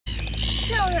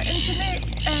our internet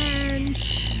and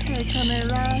te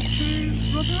kamera to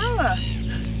Rotorua.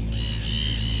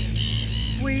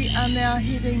 We are now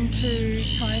heading to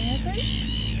Taihape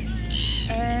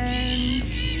and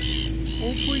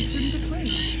all points in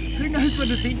between. Who knows what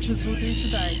adventures we'll do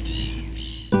today.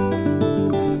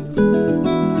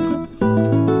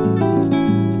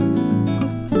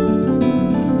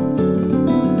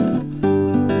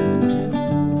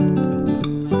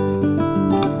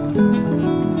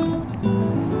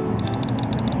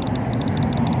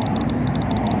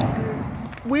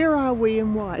 Where are we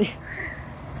and why?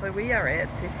 So we are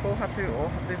at Te Kohatu or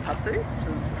Hatupatu, which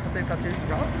is Hatupatu's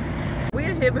rock. We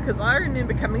are here because I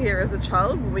remember coming here as a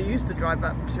child when we used to drive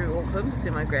up to Auckland to see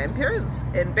my grandparents,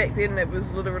 and back then it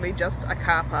was literally just a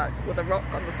car park with a rock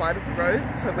on the side of the road.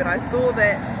 So when I saw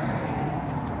that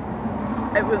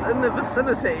it was in the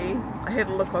vicinity, I had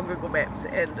a look on Google Maps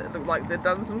and it looked like they'd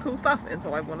done some cool stuff, and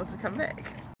so I wanted to come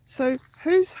back. So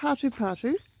who's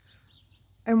Hatupatu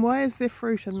and why is there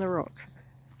fruit in the rock?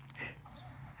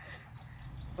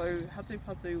 So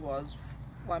Hatupatu was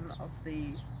one of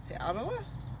the Te Arawa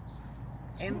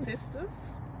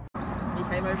ancestors. He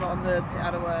came over on the Te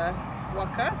Arawa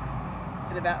waka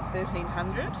in about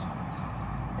 1300,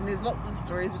 and there's lots of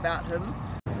stories about him.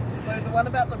 So the one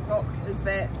about the rock is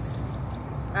that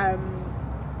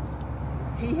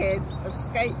he had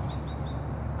escaped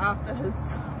after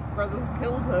his brothers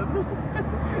killed him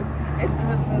and hid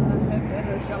him in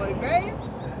a shallow grave.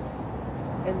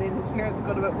 And then his parents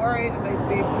got a bit worried and they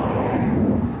sent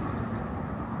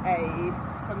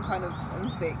some kind of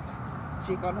insect to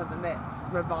check on him, and that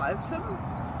revived him.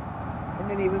 And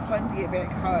then he was trying to get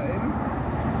back home.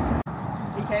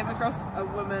 He came across a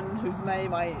woman whose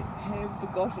name I have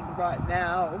forgotten right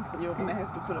now, so you're going to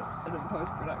have to put it in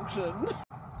post-production,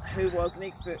 who was an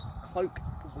expert cloak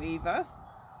weaver.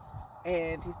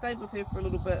 And he stayed with her for a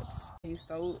little bit. He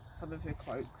stole some of her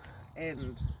cloaks,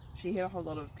 and she had a whole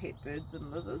lot of pet birds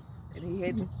and lizards, and he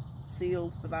had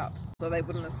sealed them up so they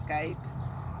wouldn't escape.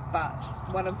 But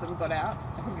one of them got out.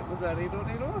 I think it was a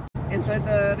riroriro. And so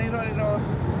the riroriro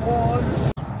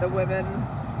warned the women,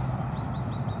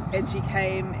 and she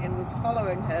came and was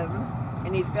following him,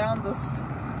 and he found this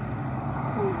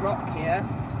cool rock here,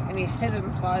 and he hid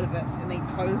inside of it, and he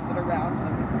closed it around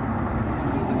him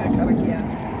using a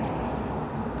karakia.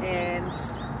 And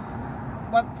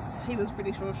once he was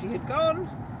pretty sure she had gone,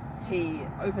 he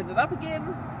opened it up again,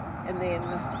 and then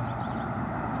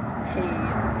he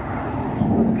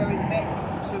was going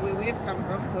back to where we've come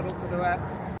from, to Rotorua.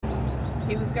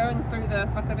 He was going through the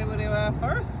Whakarewarewa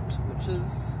forest, which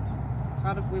is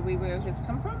part of where we have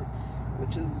come from,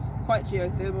 which is quite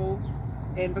geothermal,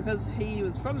 and because he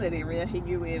was from that area, he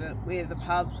knew where the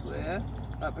paths were,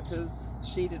 but because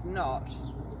she did not,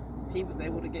 he was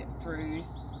able to get through,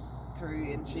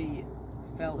 and she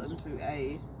fell into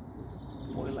a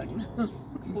boiling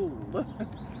pool,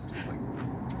 which is like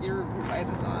a terrible way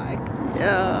to die.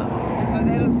 Yeah. And so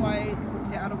that is why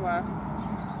Te Arawa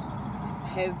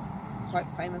have quite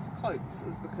famous cloaks,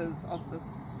 is because of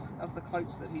the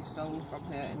cloaks that he stole from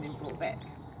her and then brought back.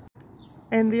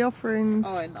 And the offerings.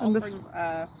 Oh, and the offerings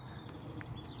are,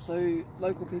 so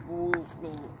local people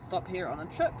will stop here on a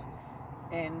trip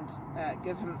and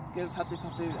give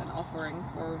Hatupatu an offering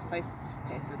for safe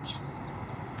passage.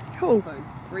 Cool. So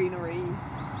greenery,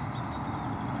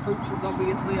 fruit is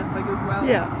obviously a thing as well.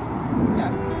 Yeah.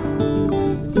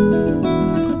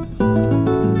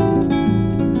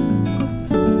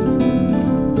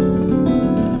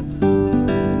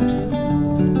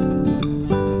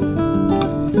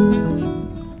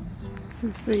 This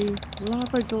is the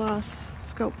lava glass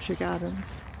sculpture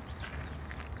gardens.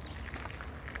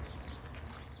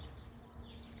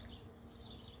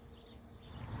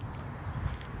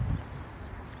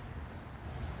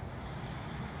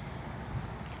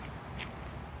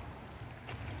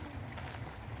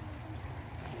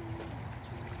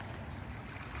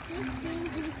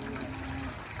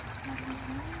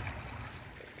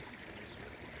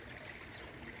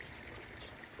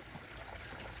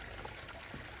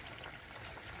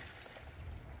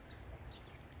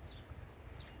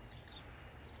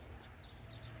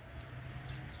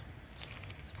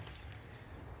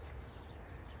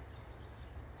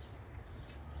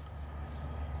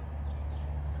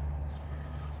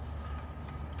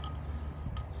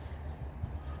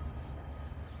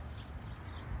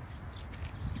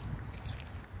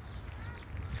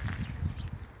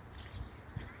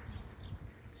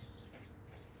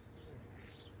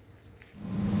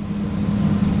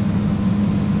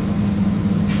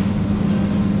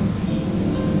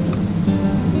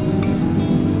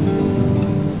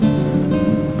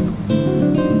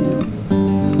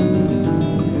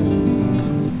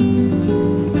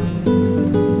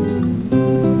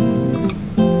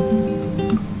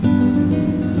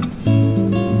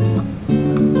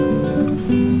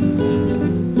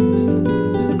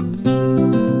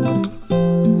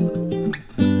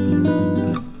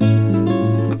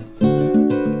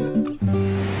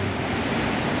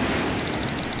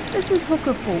 is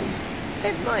Hooker Falls.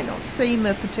 It might not seem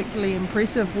a particularly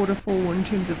impressive waterfall in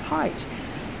terms of height,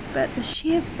 but the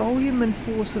sheer volume and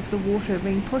force of the water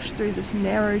being pushed through this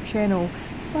narrow channel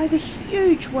by the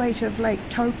huge weight of Lake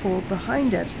Taupo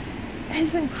behind it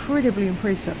is incredibly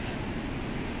impressive.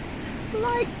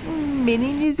 Like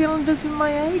many New Zealanders of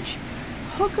my age,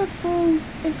 Hooker Falls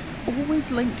is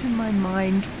always linked in my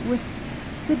mind with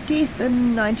the death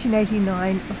in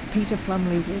 1989 of Peter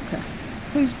Plumley Walker,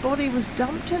 whose body was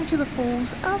dumped into the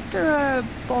falls after a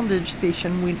bondage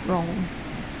session went wrong.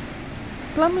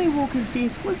 Plumley Walker's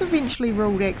death was eventually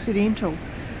ruled accidental,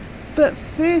 but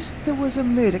first there was a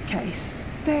murder case.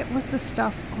 That was the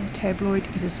stuff of tabloid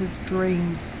editors'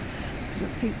 dreams, because it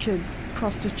featured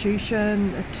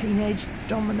prostitution, a teenage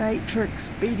dominatrix,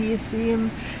 BDSM.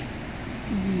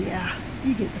 Yeah,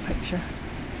 you get the picture.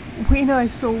 When I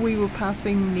saw we were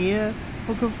passing near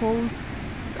Hooker Falls,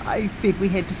 I said we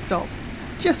had to stop,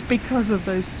 just because of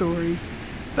those stories.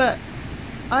 But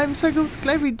I'm so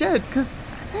glad we did, because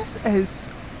this is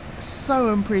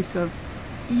so impressive.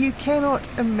 You cannot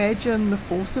imagine the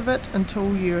force of it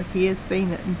until you're here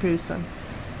seeing it in person.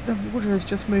 The water is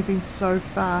just moving so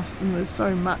fast and there's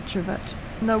so much of it.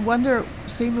 No wonder it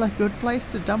seemed like a good place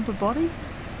to dump a body.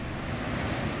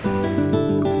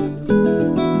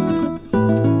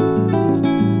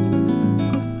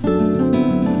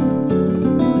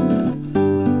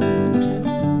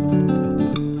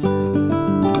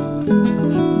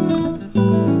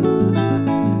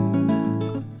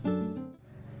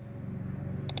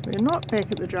 We're not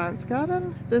back at the Giant's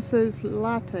Garden. This is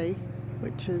Late,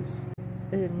 which is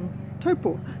in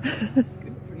Taupo.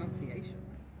 Good pronunciation.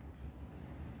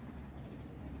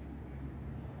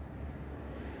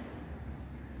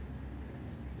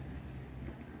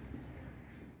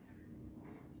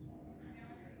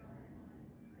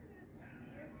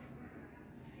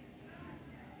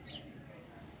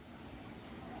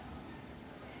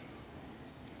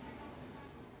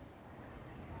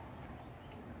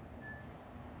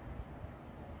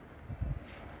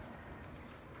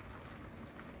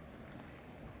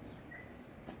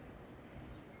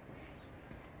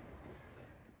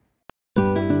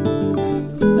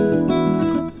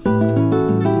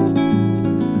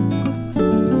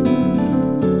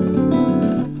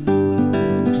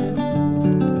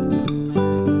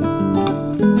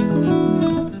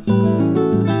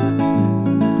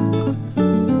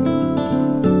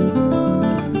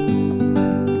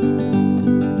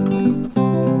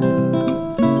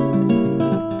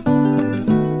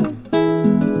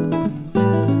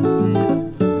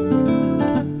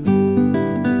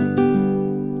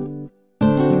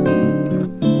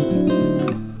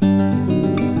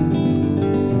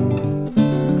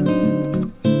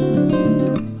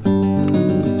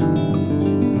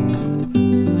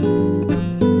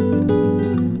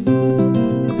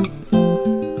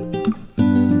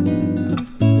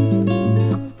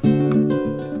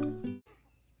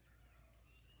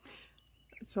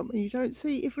 Something you don't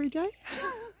see every day.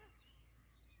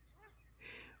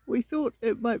 We thought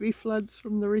it might be floods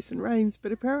from the recent rains,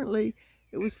 but apparently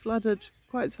it was flooded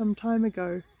quite some time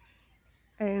ago,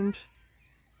 and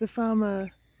the farmer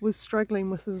was struggling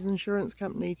with his insurance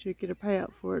company to get a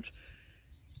payout for it.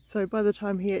 So by the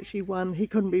time he actually won, he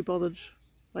couldn't be bothered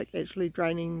actually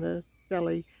draining the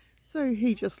valley, so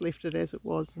he just left it as it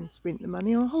was and spent the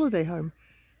money on a holiday home,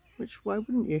 which why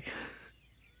wouldn't you?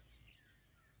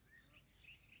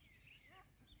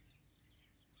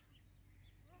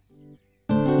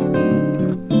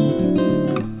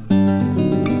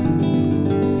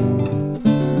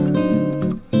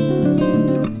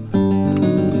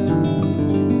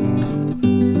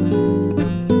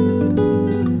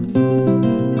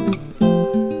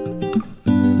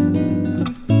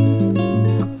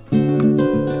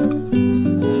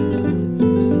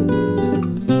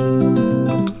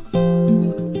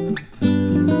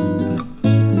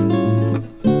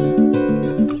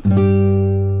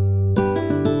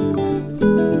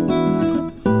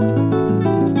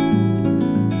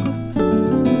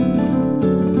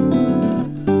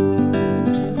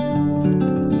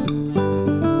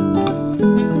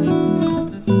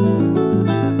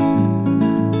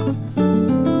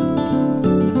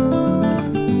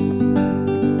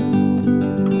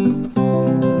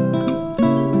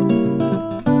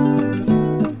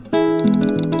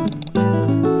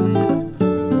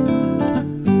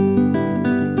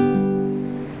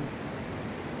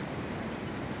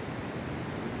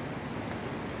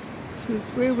 This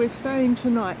is where we're staying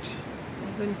tonight.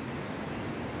 I think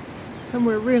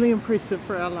somewhere really impressive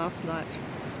for our last night.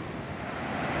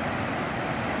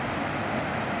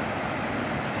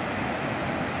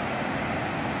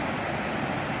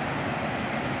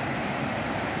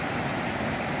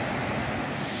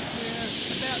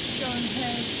 and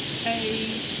have a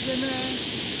dinner,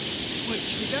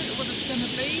 which we don't know what it's going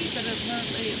to be, but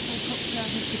apparently it's all cooked out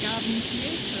of the gardens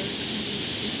here, so it's going to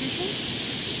be special.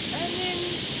 And then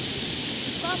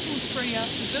the sparkle's free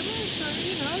after dinner, so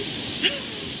you know.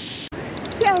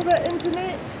 Kia ora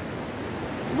internet.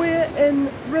 We're in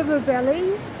River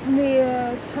Valley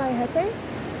near Taihape,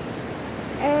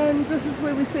 and this is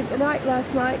where we spent the night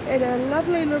last night at a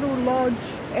lovely little lodge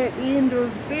at the end of a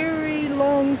very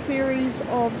long series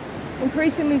of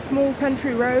increasingly small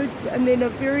country roads and then a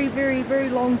very, very, very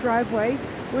long driveway.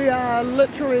 We are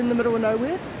literally in the middle of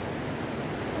nowhere,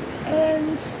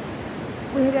 and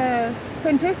we had a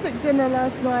fantastic dinner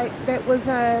last night that was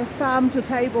a farm to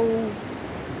table,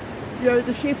 you know,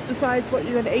 the chef decides what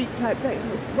you're going to eat type thing.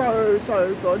 It was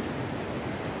so good.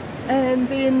 And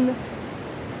then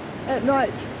at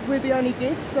night we're the only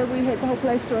guests, so we had the whole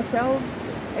place to ourselves,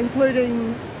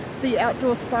 including the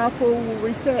outdoor spa pool where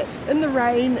we sat in the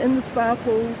rain in the spa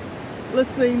pool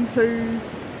listening to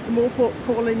the moorpork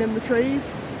calling in the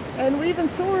trees, and we even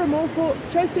saw a moorpork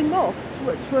chasing moths,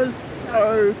 which was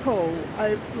so cool.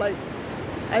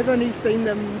 I've only seen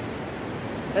them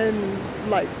in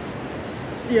like,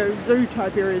 you know, zoo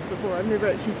type areas before. I've never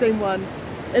actually seen one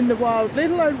in the wild,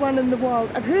 let alone one in the wild.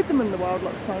 I've heard them in the wild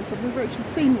lots of times, but I've never actually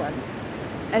seen one.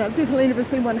 And I've definitely never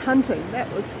seen one hunting. That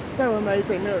was so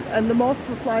amazing. And the moths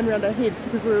were flying around our heads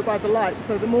because we were by the light,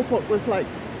 so the moorpork was like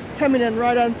coming in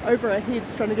right over our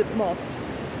heads trying to get the moths.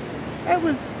 It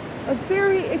was a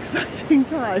very exciting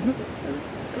time.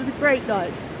 It was a great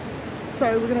night.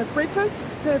 So we're going to have breakfast,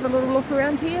 to have a little look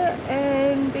around here,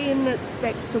 and then it's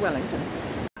back to Wellington.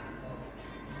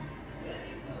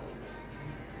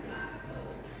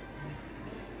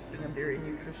 A very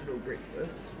nutritional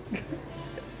breakfast.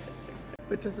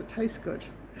 But does it taste good?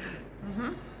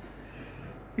 Mm-hmm.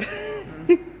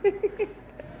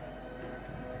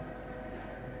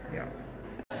 Yeah.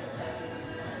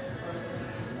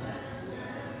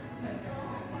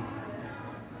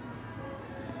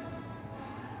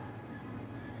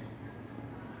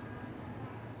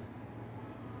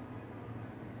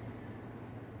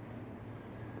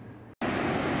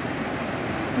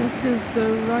 This is the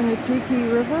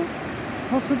Rangatiki River,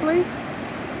 possibly.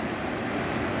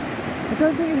 I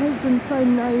don't think it has the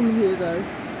same name here though,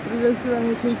 but it is the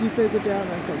Rangatiki further down,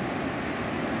 I think.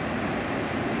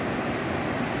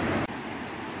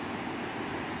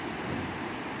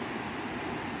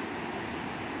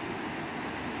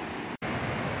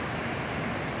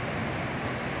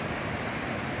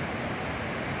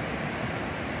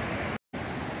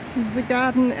 This is the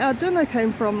garden our dinner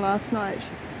came from last night.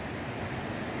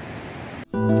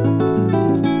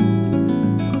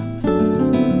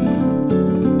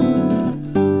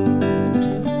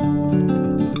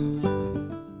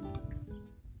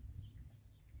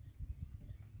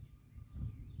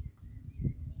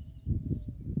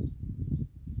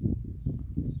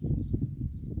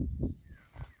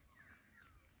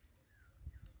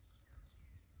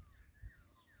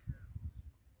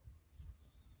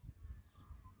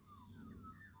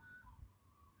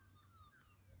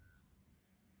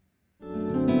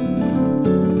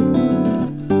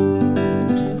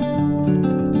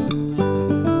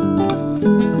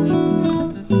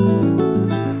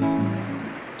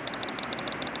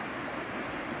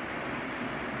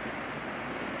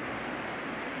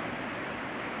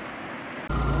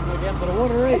 Down to the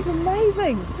water, eh? It's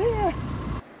amazing! Yeah.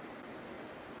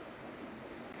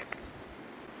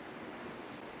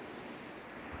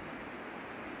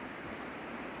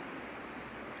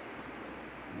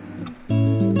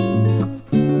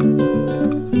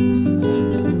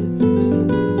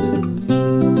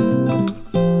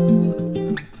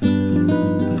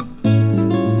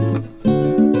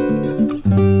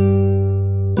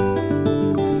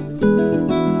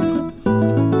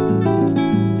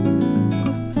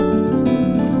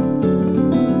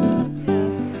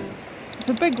 It's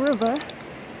a big river,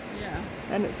 Yeah.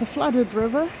 and it's a flooded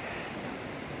river.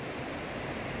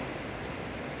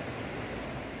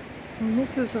 And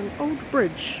this is an old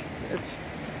bridge.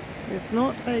 It's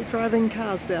not a driving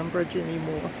cars down bridge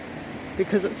anymore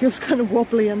because it feels kind of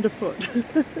wobbly underfoot. It's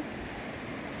been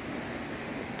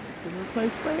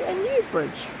replaced by a new bridge.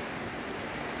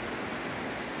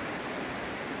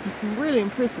 And some really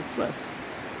impressive cliffs.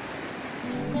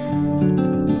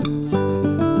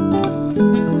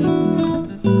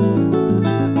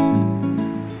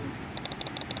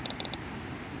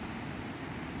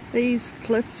 These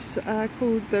cliffs are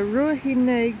called the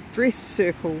Ruahine Dress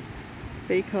Circle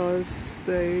because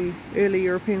the early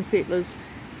European settlers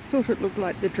thought it looked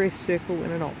like the dress circle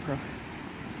in an opera.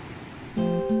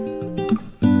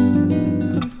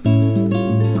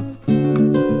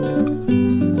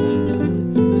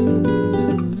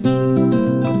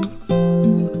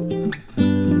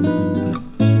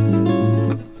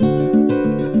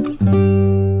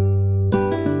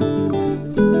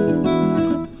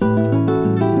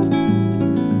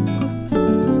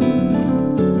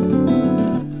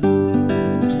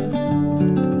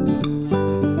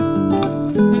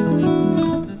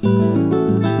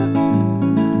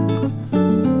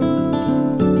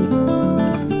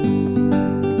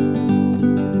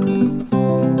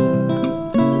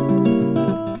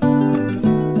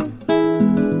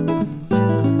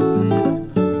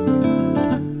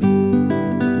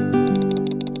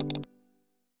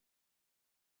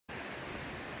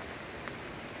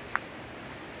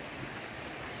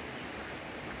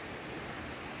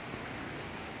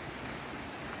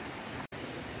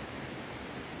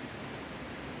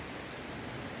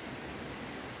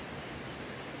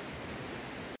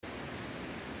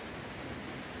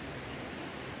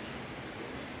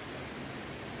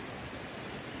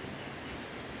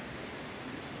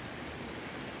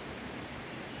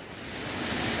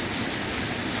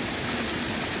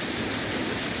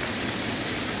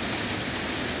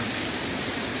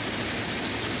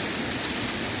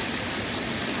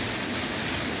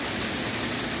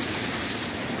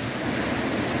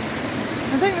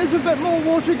 think there's a bit more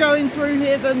water going through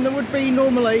here than there would be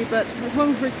normally, but as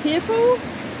long as we're careful,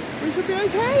 we should be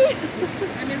okay.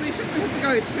 I mean, we shouldn't have to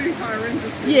go too far into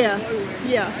the Yeah, glowworms,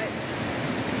 yeah. right?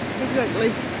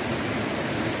 Exactly.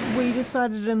 We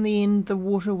decided in the end the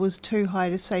water was too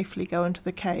high to safely go into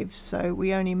the caves, so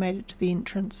we only made it to the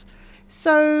entrance.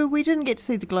 So we didn't get to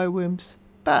see the glowworms,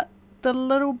 but the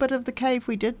little bit of the cave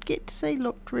we did get to see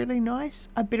looked really nice.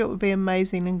 I bet it would be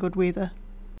amazing in good weather.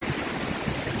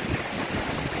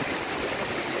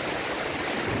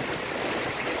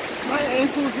 My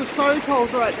ankles are so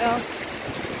cold right now.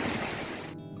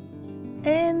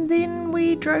 And then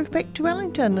we drove back to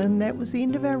Wellington, and that was the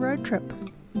end of our road trip.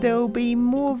 There'll be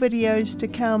more videos to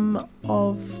come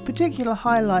of particular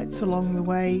highlights along the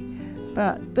way,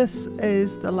 but this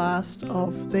is the last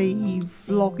of the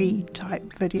vloggy type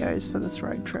videos for this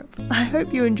road trip. I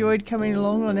hope you enjoyed coming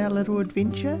along on our little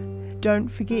adventure. Don't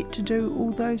forget to do all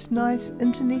those nice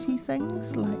internety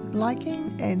things like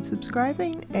liking and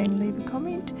subscribing and leave a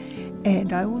comment,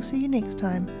 and I will see you next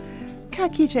time. Ka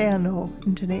kite anō,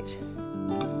 internet.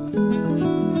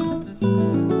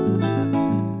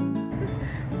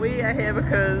 We are here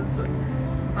because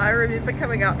I remember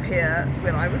coming up here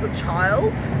when I was a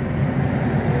child.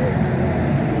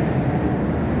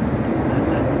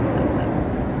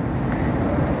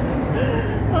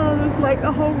 Oh, there's like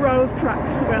a whole row of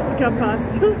trucks about to come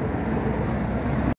past.